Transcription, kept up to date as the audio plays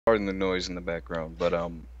Pardon the noise in the background, but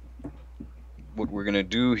what we're gonna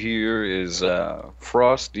do here is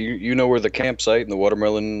Frost. Do you know where the campsite and the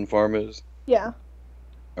watermelon farm is? Yeah.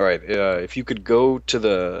 All right. If you could go to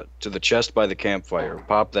the chest by the campfire,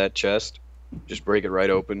 pop that chest, just break it right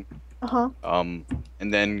open. Uh-huh. Um,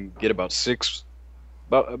 and then get about six.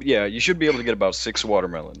 About yeah, you should be able to get about six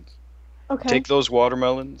watermelons. Okay. Take those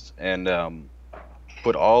watermelons and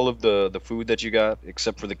put all of the food that you got,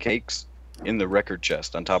 except for the cakes, in the record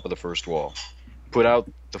chest on top of the first wall. Put out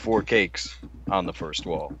the four cakes on the first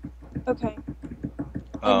wall. Okay.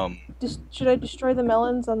 And Um, should I destroy the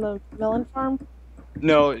melons on the melon farm?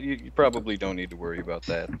 no, you probably don't need to worry about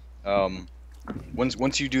that. Um,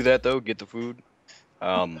 once you do that though, get the food.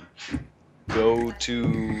 Um, go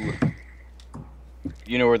to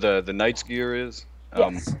where the knight's gear is.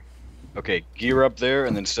 Yes. Okay, gear up there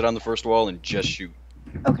and then sit on the first wall and just shoot.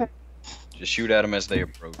 Okay. Just shoot at them as they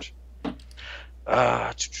approach.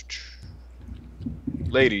 Ah,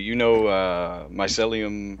 lady, you know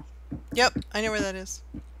mycelium. Yep, I know where that is.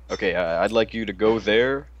 Okay, I'd like you to go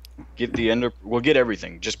there. Get the ender. We'll get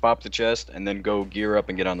everything. Just pop the chest and then go gear up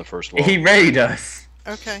and get on the first wall. He readied us.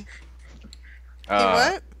 Okay.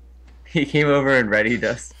 Uh, What? He came over and readied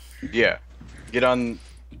us. Yeah. Get on.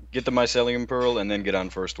 Get the mycelium pearl and then get on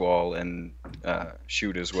first wall and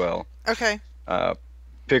shoot as well. Okay.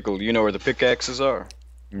 Pickle, you know where the pickaxes are?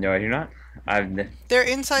 No, I do not. They're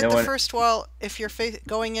inside No the one- first wall. If you're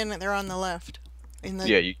going in, they're on the left. In the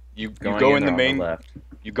Yeah, you going go in the on main. left.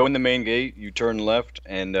 You go in the main gate. You turn left,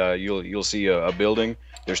 and you'll see a building.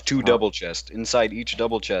 There's two double chests. Inside each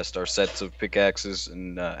double chest are sets of pickaxes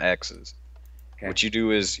and axes. Okay. What you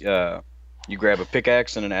do is you grab a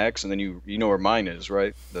pickaxe and an axe, and then you know where mine is,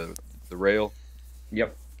 right? The rail.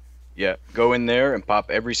 Yep. Yeah. Go in there and pop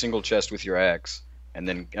every single chest with your axe, and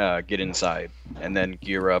then get inside, and then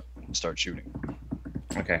gear up and start shooting.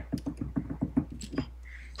 Okay.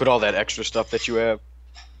 Put all that extra stuff that you have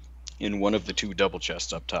in one of the two double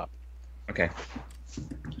chests up top. Okay.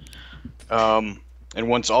 And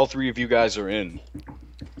once all three of you guys are in,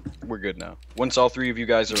 we're good now. Once all three of you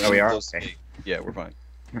guys are in, we are? close the Okay. gate. Yeah, we're fine.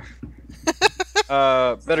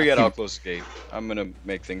 Better yet, I'll close the gate. I'm gonna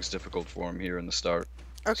make things difficult for him here in the start.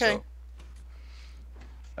 Okay.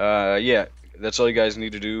 So, yeah, that's all you guys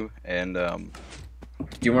need to do. And Do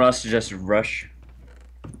you want us to just rush?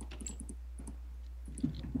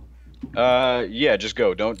 yeah, just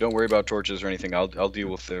go. Don't worry about torches or anything. I'll deal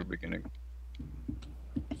with the beginning.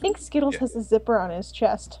 I think Skittles Yeah. has a zipper on his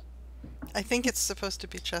chest. I think it's supposed to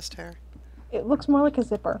be chest hair. It looks more like a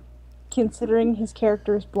zipper, considering his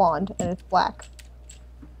character is blonde and it's black.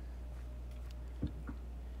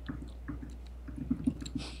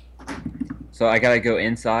 So I gotta go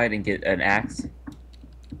inside and get an axe.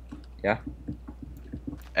 Yeah.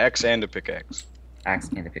 Axe and a pickaxe. Axe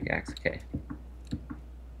and a pickaxe. Okay.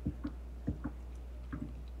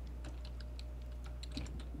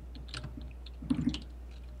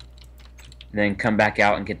 Then come back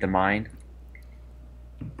out and get the mine.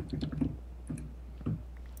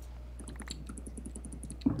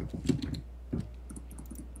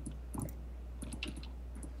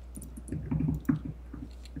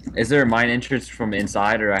 Is there a mine entrance from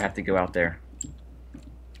inside, or I have to go out there?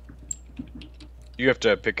 You have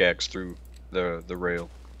to pickaxe through the rail.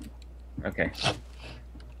 Okay.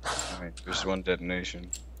 All right, there's one detonation.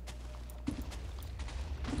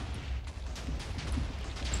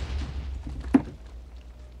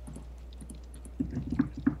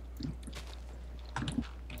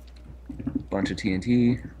 Bunch of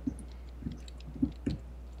TNT.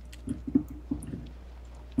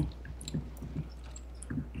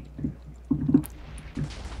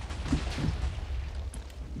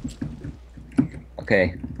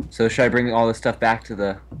 Okay, so should I bring all this stuff back to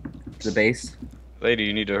the base? Lady,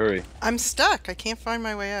 you need to hurry. I'm stuck. I can't find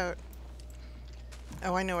my way out.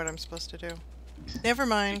 Oh, I know what I'm supposed to do. Never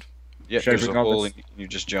mind. Yeah, Should I there's a bring all hole this- and you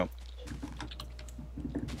just jump.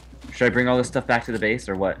 Should I bring all this stuff back to the base,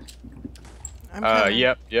 or what? I'm coming.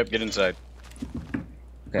 Yep, get inside.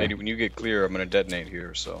 Okay. Lady, when you get clear, I'm gonna detonate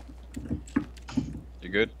here, so. You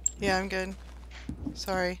good? Yeah, I'm good.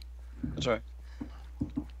 Sorry. That's all right.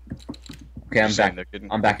 Okay, I'm Just saying, back. they're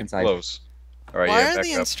getting I'm back inside. close. Alright, Why yeah, are back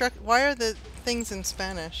the up. Why are the things in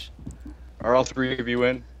Spanish? Are all three of you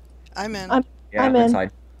in? I'm in. Yeah, I'm in.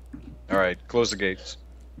 inside. Alright, close the gates.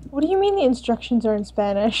 What do you mean the instructions are in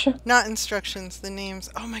Spanish? Not instructions, the names.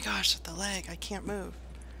 Oh my gosh, the leg. I can't move.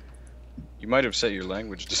 You might have set your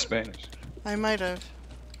language to Spanish. I might have.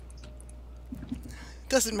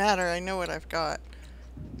 Doesn't matter. I know what I've got.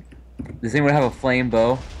 Does anyone have a flame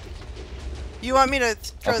bow? You want me to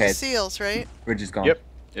throw Okay. the seals, right? Bridge is gone. Yep,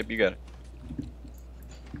 you got it.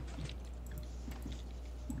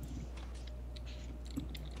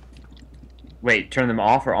 Wait, turn them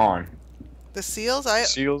off or on? The seals?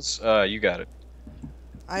 Seals, you got it.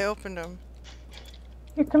 I opened them.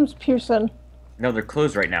 Here comes Pearson. No, they're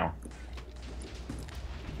closed right now.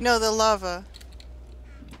 No, the lava.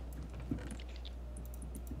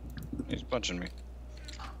 He's punching me.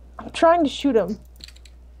 I'm trying to shoot him.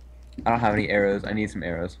 I don't have any arrows. I need some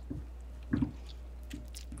arrows.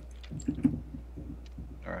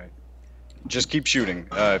 All right. Just keep shooting.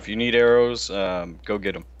 If you need arrows, go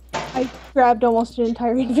get them. I grabbed almost an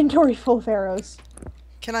entire inventory full of arrows.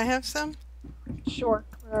 Can I have some? Sure.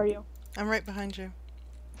 Where are you? I'm right behind you.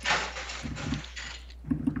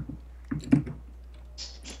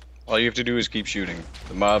 All you have to do is keep shooting.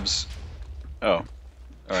 The mobs... Oh.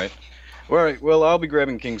 Alright. Alright, well, I'll be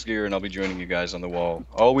grabbing King's Gear and I'll be joining you guys on the wall.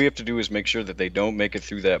 All we have to do is make sure that they don't make it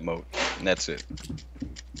through that moat. And that's it.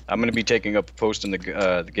 I'm going to be taking up a post in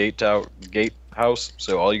the gate house,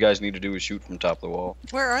 so all you guys need to do is shoot from top of the wall.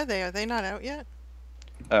 Where are they? Are they not out yet?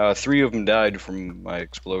 3 of them died from my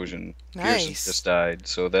explosion. Nice. Pearson just died,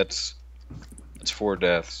 so that's 4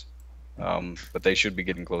 deaths. But they should be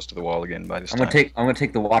getting close to the wall again by this time. I'm gonna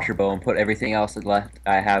take the Watcher bow and put everything else that left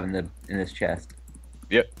I have in this chest.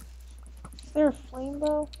 Yep. Is there a flame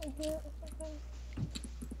bow in here or something?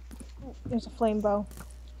 Oh, there's a flame bow.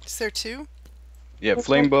 Is there 2? Yeah,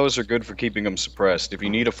 flame bows are good for keeping them suppressed. If you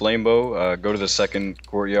need a flame bow, go to the second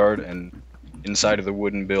courtyard, and inside of the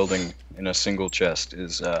wooden building in a single chest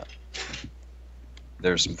is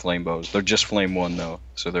there's some flame bows. They're just flame 1 though,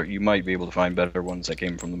 so you might be able to find better ones that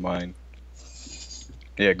came from the mine.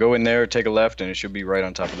 Yeah, go in there, take a left, and it should be right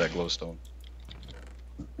on top of that glowstone.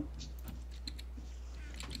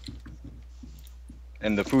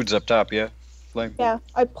 And the food's up top, yeah? Flame? Yeah,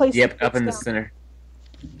 I placed Yep, the up in the down. center.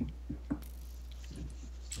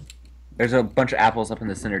 There's a bunch of apples up in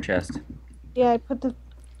the center chest. Yeah, I put the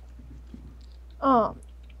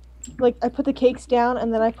I put the cakes down,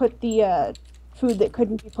 and then I put the food that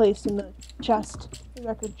couldn't be placed in the chest, the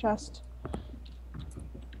record chest.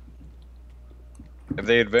 Have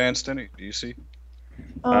they advanced any? Do you see?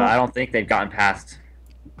 I don't think they've gotten past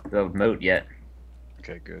the moat yet.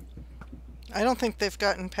 Okay, good. I don't think they've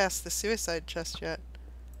gotten past the suicide chest yet.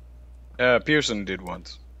 Pearson did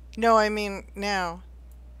once. No, I mean now.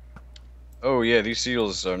 Oh yeah, these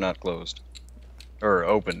seals are not closed. Or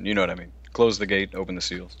open, you know what I mean. Close the gate, open the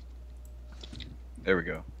seals. There we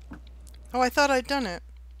go. Oh, I thought I'd done it.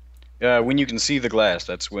 When you can see the glass,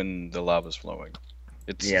 that's when the lava's flowing.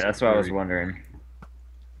 Yeah, that's what I was wondering.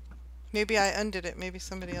 Maybe I undid it. Maybe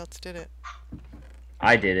somebody else did it.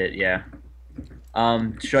 I did it, yeah.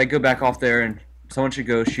 Should I go back off there and someone should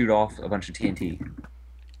go shoot off a bunch of TNT?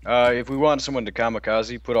 If we want someone to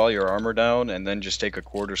kamikaze, put all your armor down and then just take a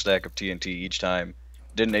quarter stack of TNT each time.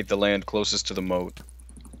 Detonate the land closest to the moat.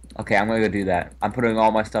 Okay, I'm gonna go do that. I'm putting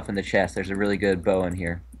all my stuff in the chest. There's a really good bow in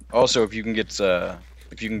here. Also, if you can get the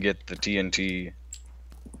TNT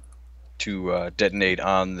to detonate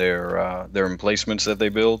on their emplacements that they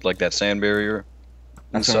build, like that sand barrier.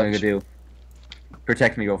 That's what I'm gonna do.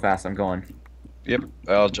 Protect me real fast. I'm going. Yep,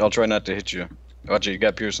 I'll try not to hit you. Watch it, you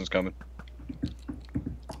got Pearson's coming.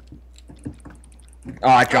 Oh,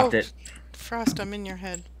 I dropped it. Frost, I'm in your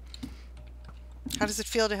head. How does it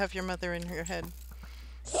feel to have your mother in your head?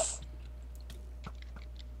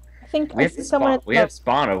 I think We I have see someone. we have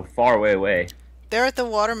spawn a far way away. They're at the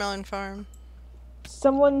watermelon farm.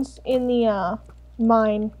 Someone's in the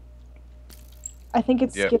mine. I think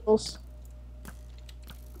it's Yep. Skittles.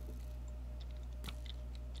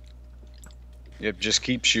 Yep, just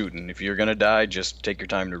keep shooting. If you're gonna die, just take your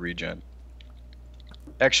time to regen.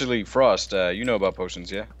 Actually, Frost, you know about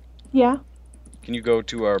potions, yeah? Yeah. Can you go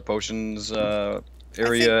to our potions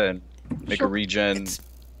area and make a Sure. regen?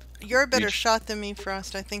 You're a better Reach. shot than me,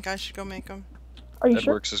 Frost. I think I should go make them. Are you That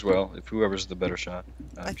sure? works as well. If whoever's the better shot,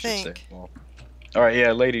 I should say. think. Well, all right,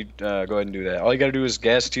 yeah, lady, go ahead and do that. All you gotta do is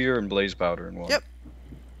gas tier and blaze powder in one. Yep.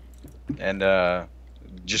 And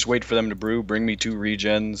just wait for them to brew. Bring me 2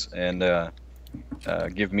 regens and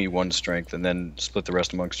give me 1 strength, and then split the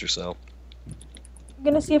rest amongst yourself. I'm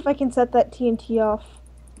gonna see if I can set that TNT off.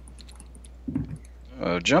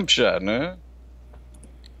 Jump shot, no?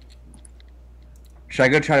 Should I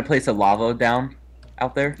go try to place a lava down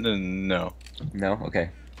out there? No. No? Okay.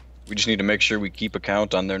 We just need to make sure we keep a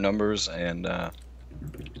count on their numbers, and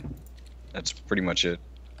that's pretty much it.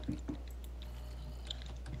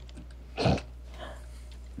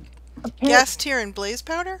 Gas tier and blaze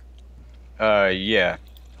powder? Yeah.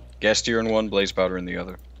 Gas tier in one, blaze powder in the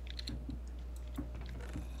other.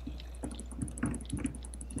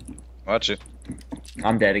 Watch it.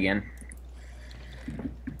 I'm dead again.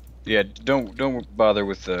 Yeah, don't bother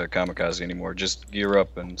with the kamikaze anymore. Just gear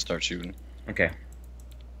up and start shooting. Okay.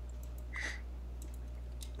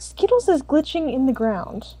 Skittles is glitching in the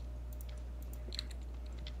ground.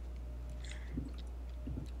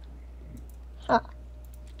 Ah,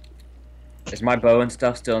 Is my bow and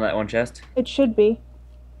stuff still in that one chest? it should be.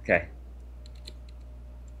 Okay.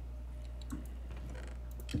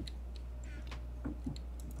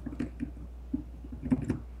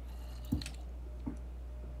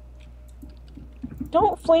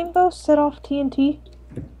 Don't flame bows set off TNT?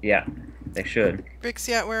 Yeah, they should.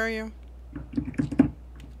 Brixiat, where are you?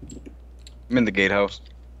 I'm in the gatehouse.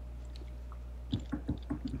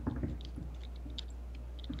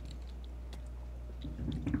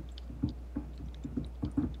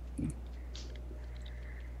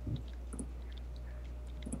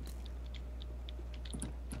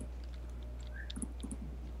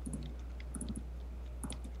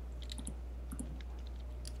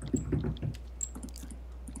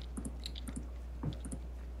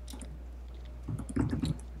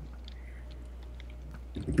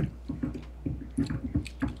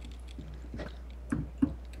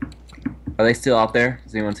 Are they still out there?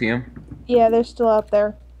 Does anyone see them? Yeah, they're still out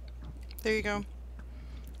there. There you go.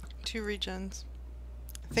 2 regens.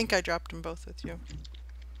 I think I dropped them both with you.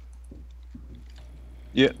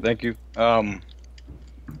 Yeah, thank you. Let's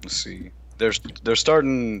see. They're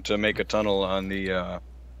starting to make a tunnel on the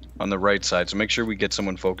right side, so make sure we get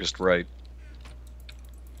someone focused right.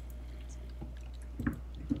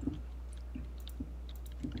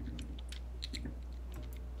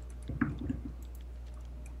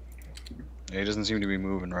 Yeah, he doesn't seem to be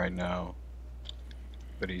moving right now,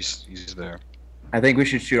 but he's there. I think we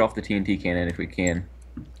should shoot off the TNT cannon if we can.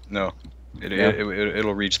 No,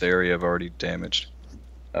 it'll reach the area I've already damaged.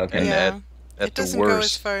 Okay. And Yeah. at It the doesn't go as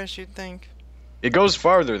worst, far as you'd think. it goes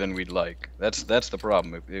farther than we'd like. That's the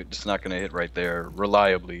problem. It's not going to hit right there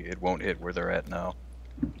reliably. It won't hit where they're at now.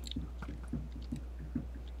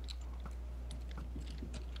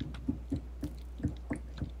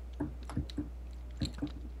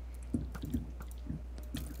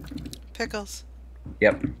 Pickles.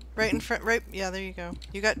 Yep. Right in front, right, yeah, there you go.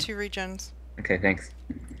 You got 2 regens. Okay, thanks.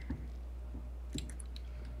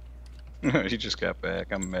 He just got back.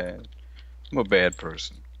 I'm mad. I'm a bad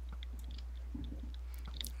person.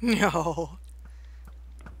 No.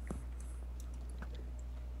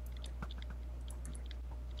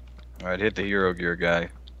 Alright, hit the hero gear guy.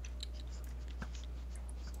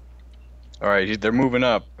 Alright, they're moving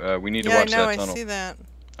up. We need to Yeah, I watch know, that I tunnel. see that.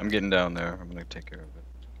 I'm getting down there. I'm gonna take care of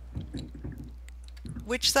it.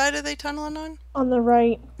 Which side are they tunneling on? On the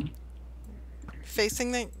right.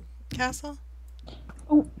 Facing the castle?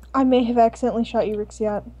 Oh, I may have accidentally shot you,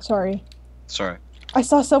 Rixiat. Sorry. Sorry. I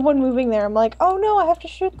saw someone moving there. I'm like, oh no, I have to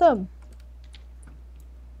shoot them.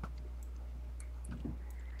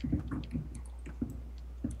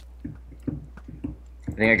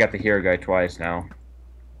 I think I got the hero guy twice now.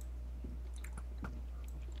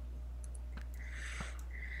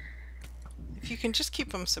 If you can just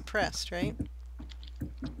keep them suppressed, right?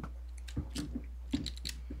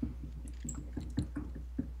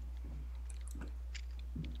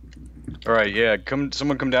 Alright, yeah,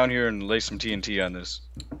 someone come down here and lay some TNT on this.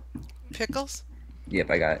 Pickles?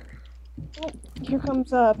 Yep, I got it. Oh, here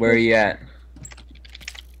comes Where are you at?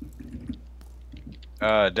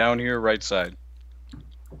 Down here, right side.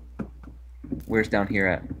 Where's down here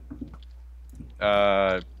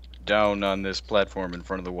at? Down on this platform in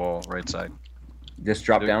front of the wall, right side. Just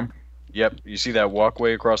drop down? Yep, you see that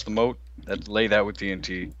walkway across the moat? Lay that with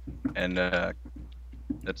TNT, and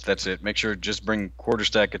that's it. Make sure just bring quarter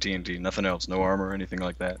stack of TNT, nothing else, no armor or anything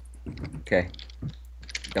like that. Okay.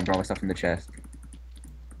 Dump all my stuff in the chest.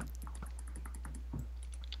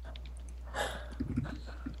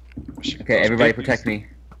 Okay, everybody protect me.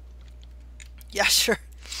 Yeah, sure.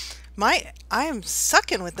 I am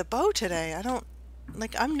sucking with the bow today. I don't,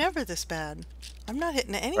 like, I'm never this bad. I'm not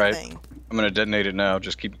hitting anything. I'm gonna detonate it now.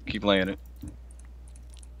 Just keep laying it.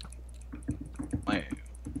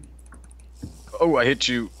 Oh, I hit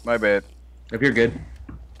you. My bad. Hope you're good.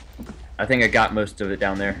 I think I got most of it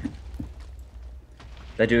down there.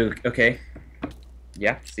 Did I do okay?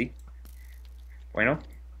 Yeah, see? Bueno?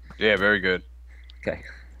 Yeah, very good. Okay.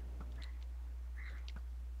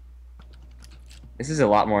 This is a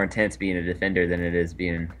lot more intense being a defender than it is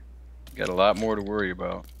being... Got a lot more to worry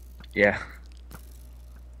about. Yeah.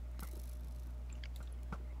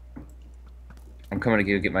 I'm coming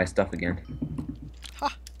to go get my stuff again.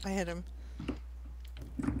 Ha! I hit him.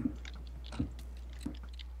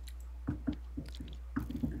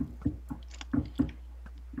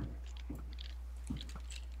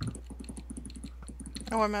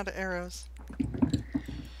 Oh, I'm out of arrows.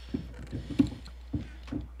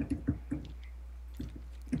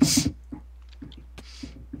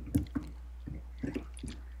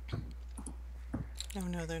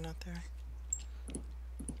 they're not there.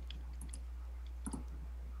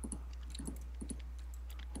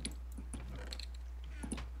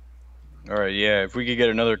 All right, yeah. If we could get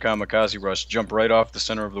another kamikaze rush, jump right off the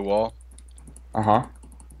center of the wall. Uh-huh.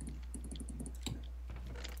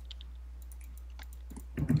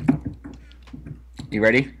 You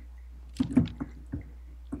ready?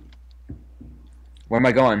 Where am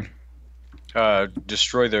I going?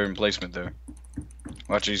 Destroy their emplacement there.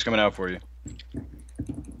 Watch it, he's coming out for you.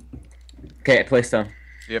 Okay, I placed them.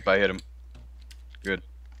 Yep, I hit him. Good.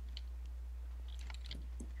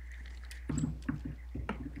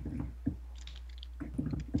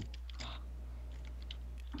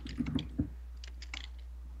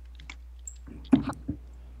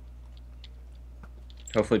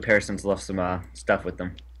 Hopefully Pearson's left some stuff with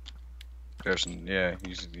them. Pearson, yeah,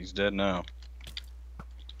 he's dead now.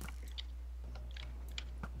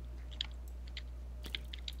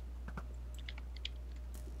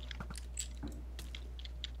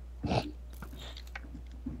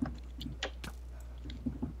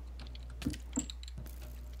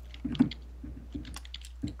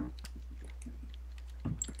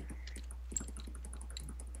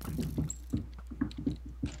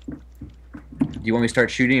 Do you want me to start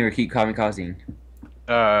shooting or keep kamikazing?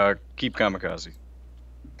 Keep kamikaze.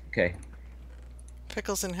 Okay.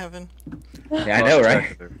 Pickles in heaven. Yeah, I know, Lost right?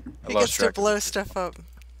 track of their- I He lost gets to track of blow their- stuff up.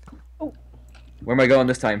 Where am I going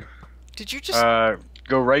this time? Did you just...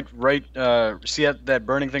 Go right, see that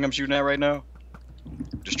burning thing I'm shooting at right now?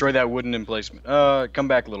 Destroy that wooden emplacement. Come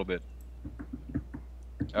back a little bit.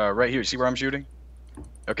 Right here, see where I'm shooting?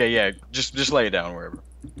 Okay, yeah, just lay it down wherever.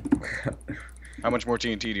 How much more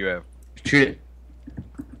TNT do you have? Shoot it.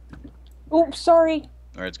 Oops, sorry.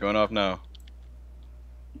 Alright, it's going off now.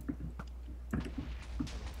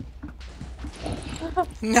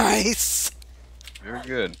 Nice! Very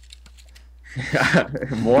good.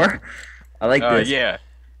 More? I like this. Yeah.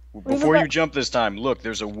 Before you jump this time, look,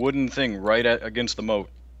 there's a wooden thing right against the moat.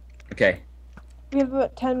 Okay. We have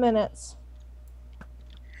about 10 minutes.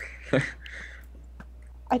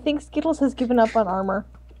 I think Skittles has given up on armor.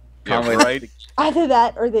 Yeah, Conway- right, Either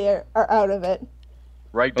that or they are out of it.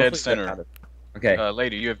 right dead Hopefully they're out center. of- Okay.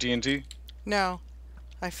 Lady, you have TNT? No.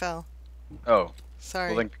 I fell. Oh, Sorry.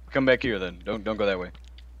 well then come back here then. Don't go that way.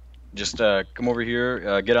 Just come over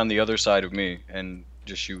here, get on the other side of me, and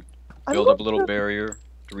just shoot. I'm Build up a going little to- barrier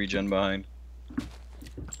to regen behind.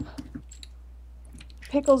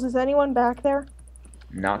 Pickles, is anyone back there?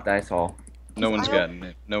 Not that I saw. No I one's don't- gotten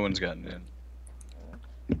in. No one's gotten in.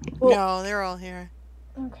 Well- No, they're all here.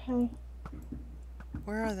 Okay.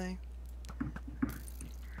 Where are they?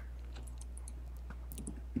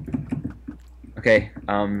 Okay.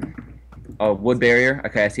 Oh, wood barrier.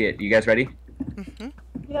 Okay, I see it. You guys ready? Mm-hmm.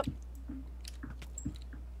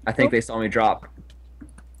 I think Nope. they saw me drop.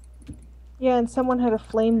 Yeah, and someone had a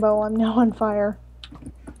flame bow. I'm now on fire.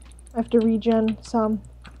 I have to regen some.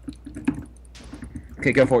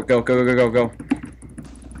 Okay, go for it. Go, go, go, go, go, go.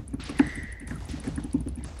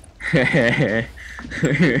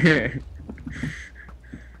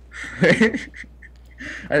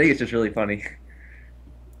 I think it's just really funny.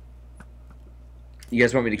 You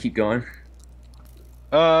guys want me to keep going?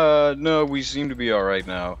 No, we seem to be alright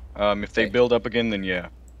now. If they Okay. build up again, then yeah.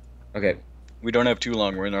 Okay. We don't have too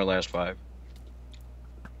long. We're in our last 5.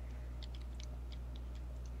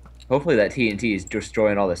 Hopefully that TNT is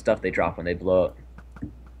destroying all the stuff they drop when they blow up.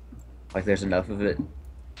 Like there's enough of it.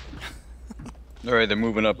 Alright, they're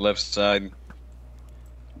moving up left side.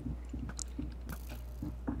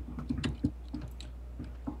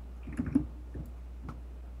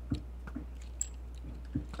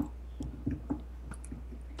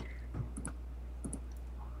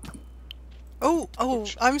 Oh,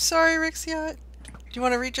 I'm sorry, Rixiot. Do you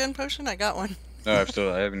want a regen potion? I got one. No,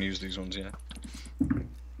 I haven't used these ones yet.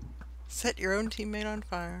 Set your own teammate on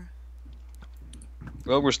fire.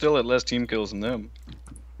 Well, we're still at less team kills than them.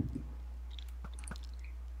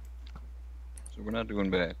 So we're not doing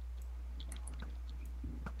bad.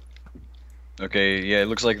 Okay, yeah, it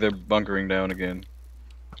looks like they're bunkering down again.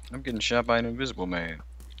 I'm getting shot by an invisible man.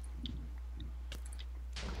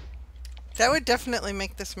 That would definitely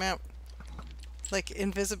make this map like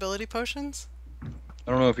invisibility potions. I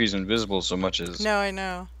don't know if he's invisible so much as... No, I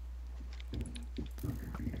know.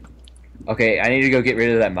 Okay, I need to go get rid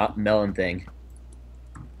of that melon thing.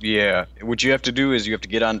 Yeah, what you have to do is you have to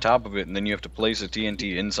get on top of it, and then you have to place a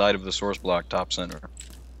TNT inside of the source block top center.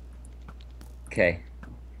 Okay.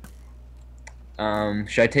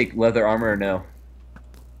 Should I take leather armor or no?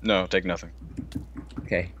 No, take nothing.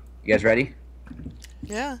 Okay. You guys ready?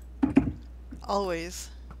 Yeah. Always.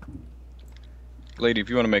 Lady, if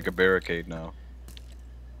you want to make a barricade now.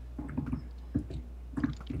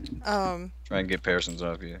 Try and get Pearsons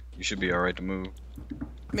off you. You should be alright to move.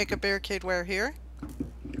 Make a barricade where here?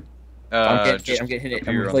 I'm getting Just hit. I'm getting up hit.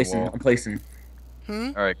 I'm here on the placing. wall. I'm placing.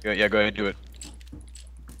 Alright, yeah, go ahead, do it.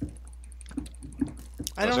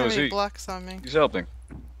 I don't so have is any he. blocks on me. He's helping.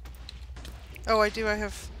 Oh, I do. I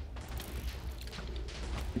have.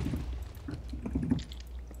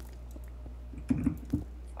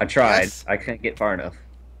 I tried. Yes. I couldn't get far enough.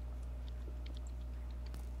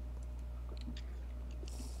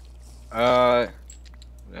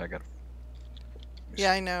 Yeah, I got.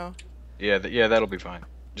 Yeah, I know. Yeah, yeah, that'll be fine.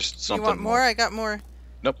 Just something You want more? I got more.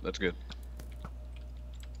 Nope, that's good.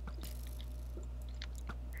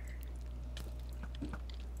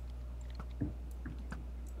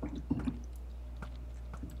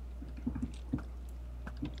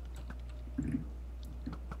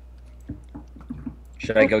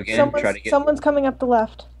 Should I go again? Try to get. Someone's coming up the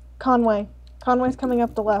left. Conway. Conway's coming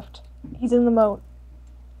up the left. He's in the moat.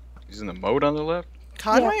 He's in the moat on the left?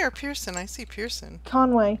 Conway or Pearson? I see Pearson.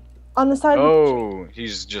 Conway. On the side of Oh,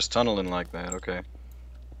 he's just tunneling like that, okay.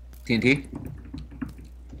 TNT.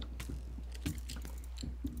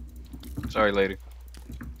 Sorry, lady.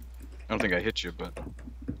 I don't think I hit you, but...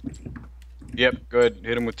 Yep, go ahead,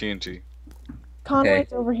 hit him with TNT. Conway's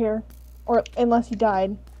Okay. over here. Or unless he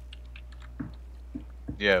died.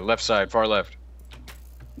 Yeah, left side, far left.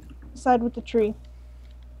 Side with the tree.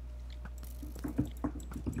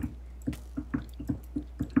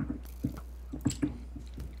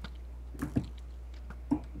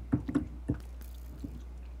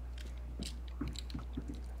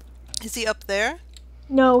 Is he up there?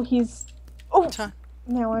 No, he's... Oh! Tuh.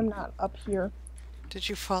 Now I'm not up here. Did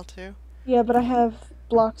you fall too? Yeah, but I have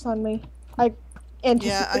blocks on me. I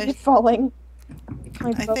anticipated I- falling. My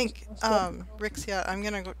I boat's think, almost dead. Rick's, yeah, I'm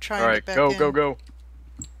gonna go try and Alright, get back go, in. go, go.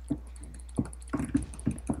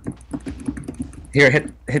 Here,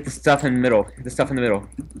 hit the stuff in the middle. Hit the stuff in the middle.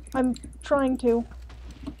 I'm trying to.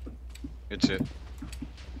 It's it.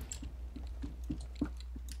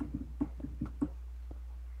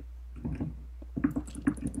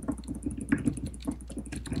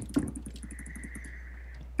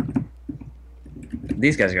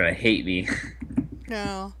 These guys are gonna hate me.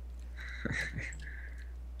 No.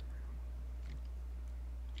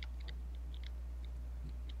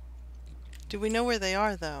 Do we know where they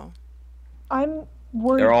are, though? I'm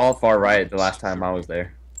worried. They're all far right. The last time I was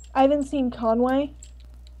there. I haven't seen Conway.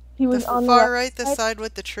 He The was on the far left right, the side. side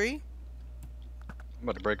with the tree? I'm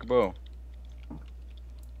about to break a bow.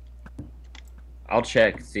 I'll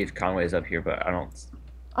check see if Conway's up here, but I don't.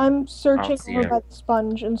 I'm searching see over him. by the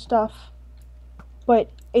sponge and stuff.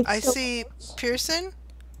 But it's I still see close. Pearson.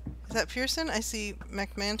 Is that Pearson? I see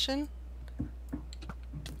McMansion.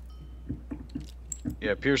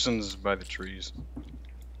 Yeah, Pearson's by the trees.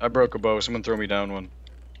 I broke a bow, someone throw me down one.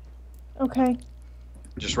 Okay.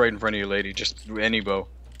 Just right in front of you, lady. Just any bow.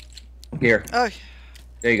 Here, Oh,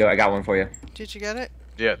 there you go. I got one for you. did you get it?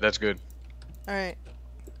 Yeah, that's good. Alright.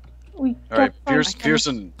 We Alright, gotta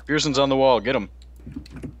find Pearson's on the wall, get him.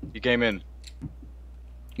 He came in.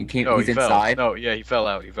 He came. Oh, he's he inside. fell. No, yeah, he fell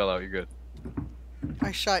out. You're good.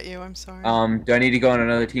 I shot you, I'm sorry. Do I need to go on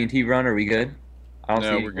another TNT run? Or are we good? I don't see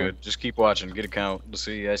No, we're anyone. good. Just keep watching. Get a count. Let's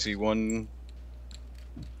see. I see one.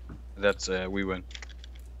 That's we win.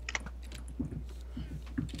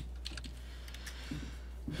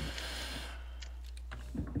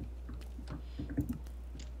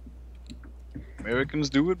 Americans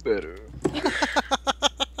do it better.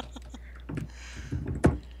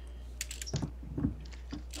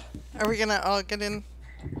 Are we gonna all get in?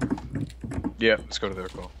 Yeah, let's go to their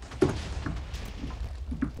call.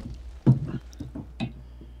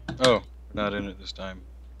 Oh, we're not in it this time.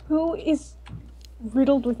 Who is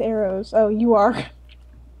riddled with arrows? Oh, you are.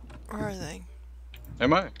 Where are they?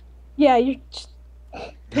 Am I? Yeah, you're just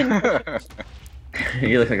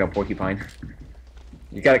You look like a porcupine.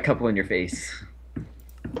 You got a couple in your face.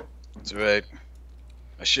 That's right.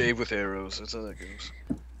 I shave with arrows. That's how that goes.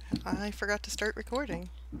 I forgot to start recording.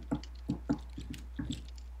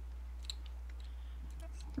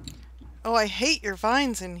 Oh, I hate your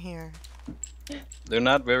vines in here. They're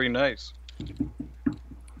not very nice.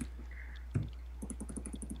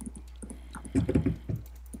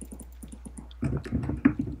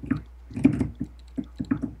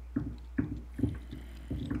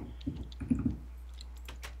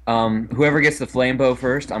 Whoever gets the flame bow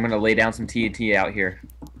first, I'm gonna lay down some TNT out here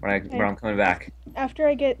when I'm coming back. after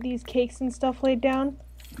I get these cakes and stuff laid down,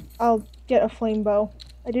 I'll get a flame bow.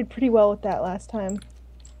 I did pretty well with that last time.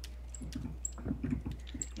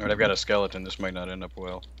 Alright, I've got a skeleton. This might not end up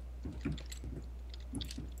well.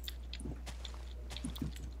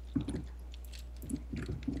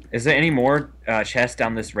 Is there any more chests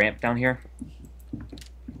down this ramp down here?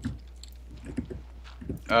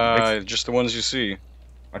 Just the ones you see.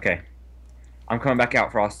 Okay. I'm coming back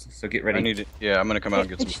out, Frost, so get ready. I need it. Yeah, I'm gonna come out and I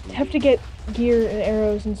get some just food. have to get gear and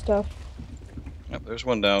arrows and stuff. Yep, there's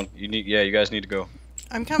one down. You need. Yeah, you guys need to go.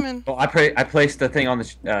 I'm coming. Oh, I placed the thing on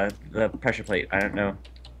the pressure plate. I don't know.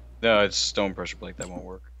 No, it's stone pressure plate. That won't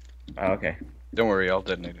work. Oh, okay. Don't worry, I'll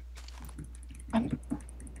detonate it.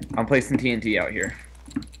 I'm placing TNT out here.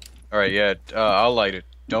 All right. Yeah. I'll light it.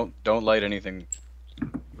 Don't light anything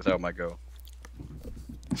without my go.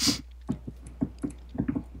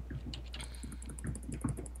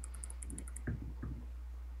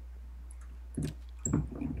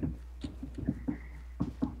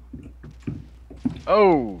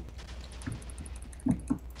 Oh.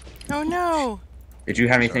 Oh no! Did you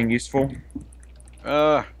have anything useful?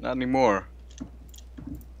 Not anymore.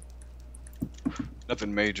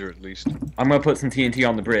 Nothing major, at least. I'm gonna put some TNT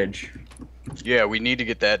on the bridge. Yeah, we need to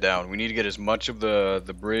get that down. We need to get as much of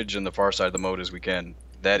the bridge and the far side of the moat as we can.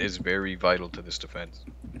 That is very vital to this defense.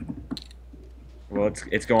 Well,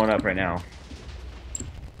 it's going up right now.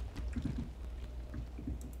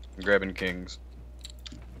 I'm grabbing kings.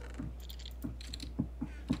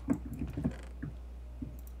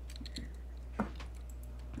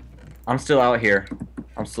 I'm still out here.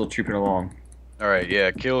 I'm still trooping along. All right,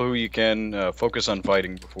 yeah, kill who you can. Focus on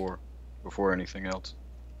fighting before anything else.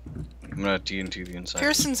 I'm gonna TNT the inside.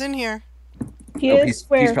 Pearson's in here. He Oh, is he's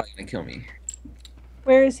where? probably gonna kill me.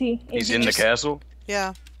 Where is he? He's he in just- the castle.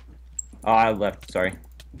 Yeah. Oh, I left. Sorry.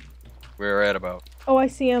 We're at about. Oh, I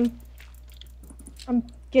see him. I'm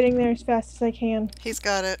getting there as fast as I can. He's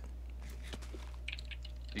got it.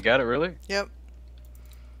 You got it, really? Yep.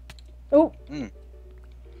 Oh,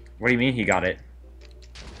 What do you mean he got it?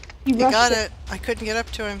 he He rushed got it. I couldn't get up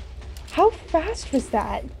to him. How fast was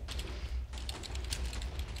that?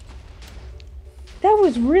 That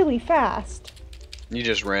was really fast. You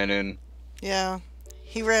just ran in. Yeah.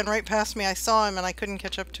 He ran right past me. I saw him and I couldn't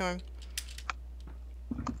catch up to him.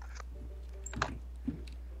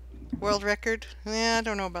 World record? Yeah, I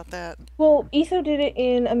don't know about that. Well, Etho did it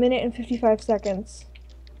in 1 minute and 55 seconds.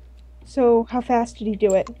 So, how fast did he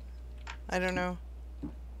do it? I don't know.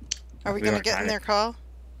 Are we We gonna don't get got in it. their call?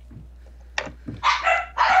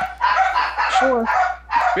 Sure.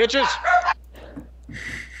 Bitches!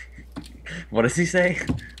 What does he say?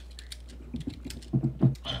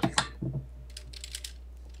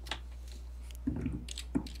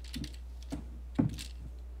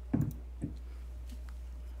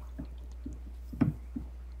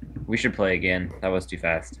 We should play again. That was too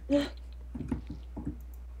fast.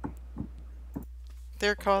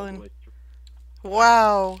 They're calling.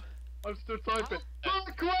 Wow. I'm still typing.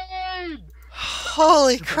 Queen!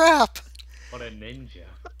 Holy crap. What a ninja.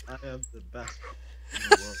 I am the best in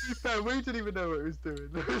the world. To be fair, we didn't even know what it was doing.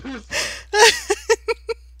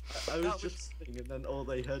 I was just sitting and then all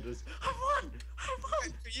they heard was, I won! I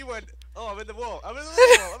won! You went, oh, I'm in the wall. I'm in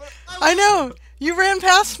the wall. I know. You ran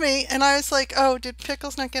past me and I was like, oh, did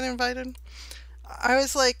Pickles not get invited? I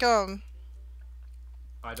was like, I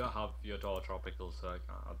don't have your daughter tropical, so I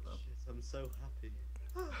can't add them. Shit, I'm so happy.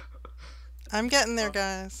 I'm getting there,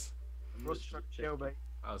 guys. I'm literally checking.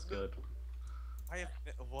 That was good. I have,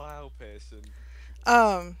 wow, Pearson.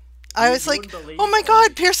 I was like, oh my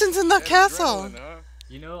god, Pearson's in the castle. Adrenaline, huh?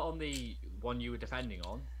 You know, on the one you were defending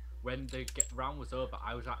on, when the round was over,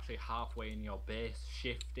 I was actually halfway in your base,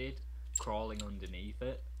 shifted, crawling underneath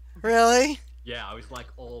it. Really? Yeah, I was like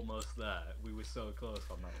almost there. We were so close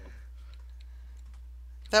on that one.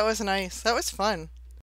 That was nice. That was fun.